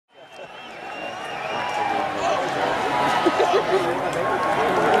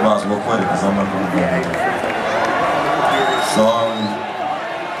Might as well quit it because I'm not going to do it. So,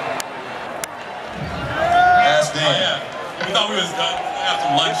 ask Dan. Oh, yeah. We thought we was done. We have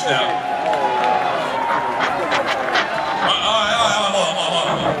some lunch now. Hold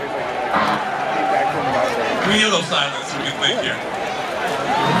on. We hear those silence so we can think here.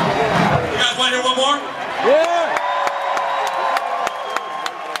 You guys want to hear one more? Yeah!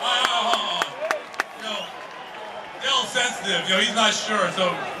 Hold on. You know, Dale's sensitive. You know, he's not sure,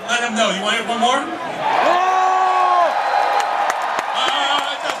 so let him know. You want to hear one more? Yeah!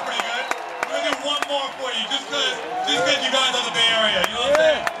 That's pretty good. We're going to do one more for you, just because you guys are the Bay Area. You know what I'm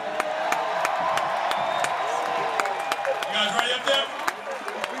saying? You guys ready up there?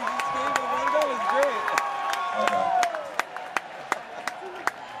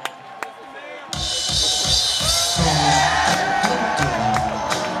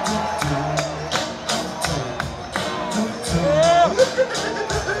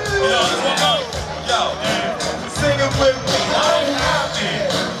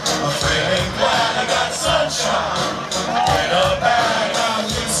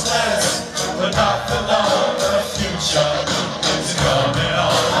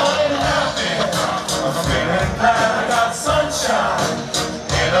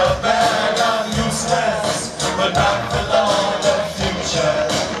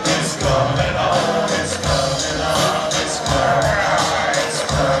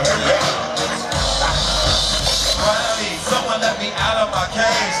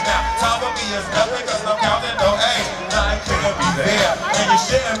 Is nothing cause I'm counting no age. Now I can't be there, and you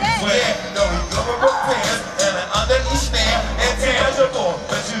shouldn't be scared. No, we go with repairs, and an under each stand, intangible.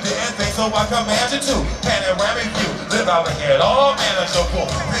 But you didn't think, so I command you to. Panoramic view, live out here, all manageable.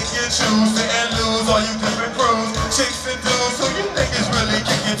 Pick and choose, sit and lose, all you different crews. Chicks and dudes, who you think is really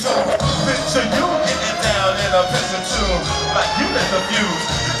kicking to? Picture you getting down in a picture too, like you lit the fuse.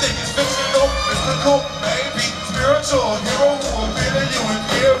 You think it's fictional, mystical, maybe spiritual. Hero who will be to you and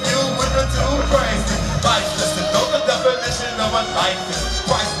give you with the two crazy. Lifeless, to know the definition of a life is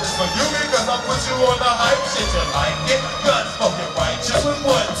priceless for you because I put you on the hype shit. You like it? Gun smoking righteous with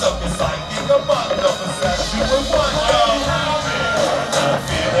one token psychic. A button up and set you with one go. I'm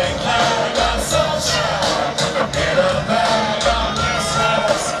feeling glad I got sunshine. In a bag, I'm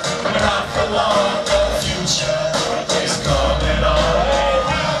useless. Not for long, the future is coming on.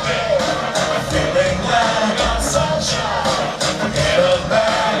 I'm feeling glad I got sunshine. In a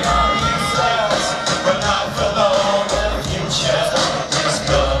bag, I'm useless. But not for long, the future is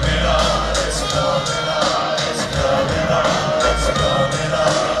coming on. It's coming on. It's coming on. It's coming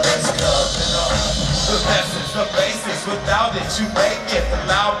on. It's coming on. The message, the basics, without it you make it.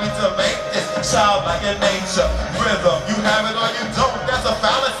 Allow me to make this child like a nature rhythm. You have it or you don't, that's a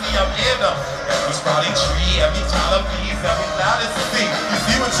fallacy, I'm in them. Every sprouting tree, every child of bees, every loudest sea. You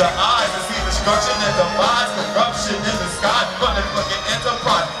see with your eyes, you see destruction and demise, corruption in the sky, running fucking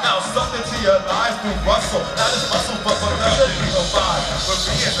enterprise. Now something to your lives through Russell, not as muscle, but for nothing you provide. For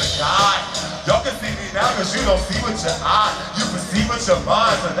me as a guy, y'all can see me now cause you don't see with your eye. You perceive with your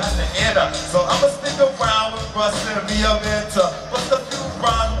mind, so that's the inner. So I'ma stick around with Russ and be a mentor. But the few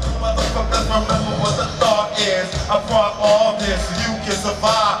rhymes, motherfuckers remember what the thought is. I brought all this so you can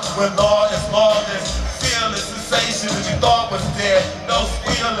survive when law is lawless. Fearless sensation that you thought was dead. No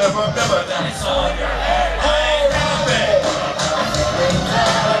squealing, remember that it's on your head.